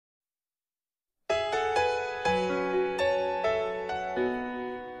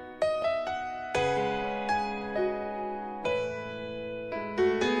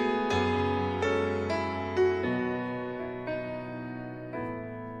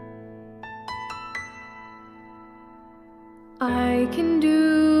I can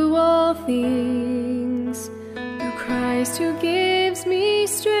do all things through Christ who gives me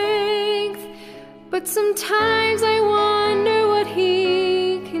strength, but sometimes I wonder what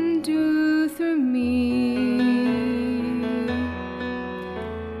He can do through me.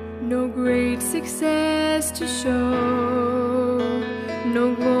 No great success to show,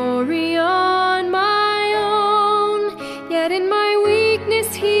 no glory on my own, yet in my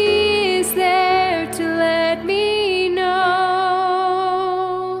weakness He is there to let me know.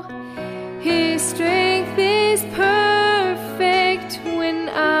 His strength is perfect when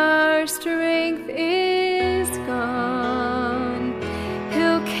our strength is gone.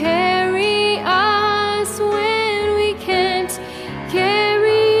 He'll carry us when we can't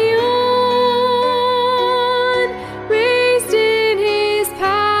carry on. Raised in His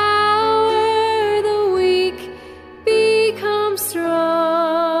power, the weak become strong.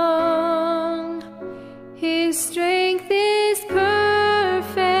 His strength is perfect.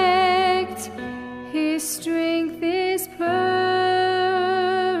 His strength is perfect.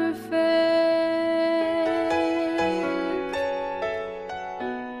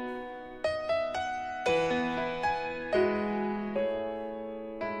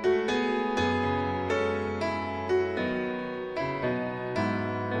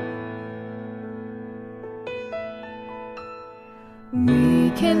 We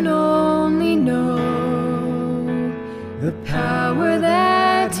can only know the power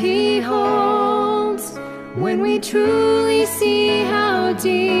that He holds when we truly see how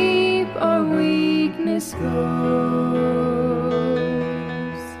deep our weakness goes.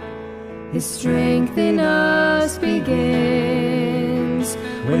 His strength in us begins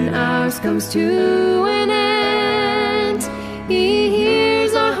when ours comes to an end. He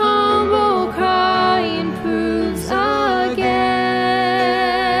hears our humble cry and proves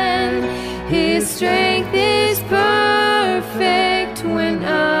again. His strength is perfect when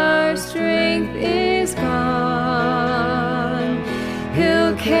our strength is gone.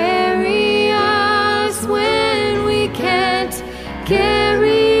 He'll carry us when we can't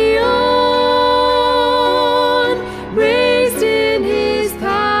carry on. Raised in His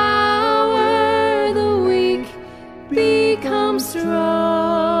power, the weak become strong.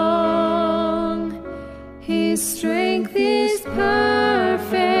 His strength is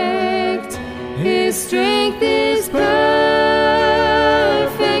perfect. His strength is perfect.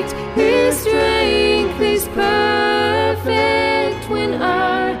 His strength is perfect when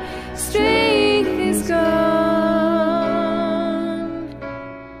our strength is gone.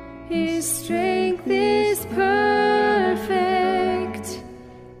 His strength is perfect.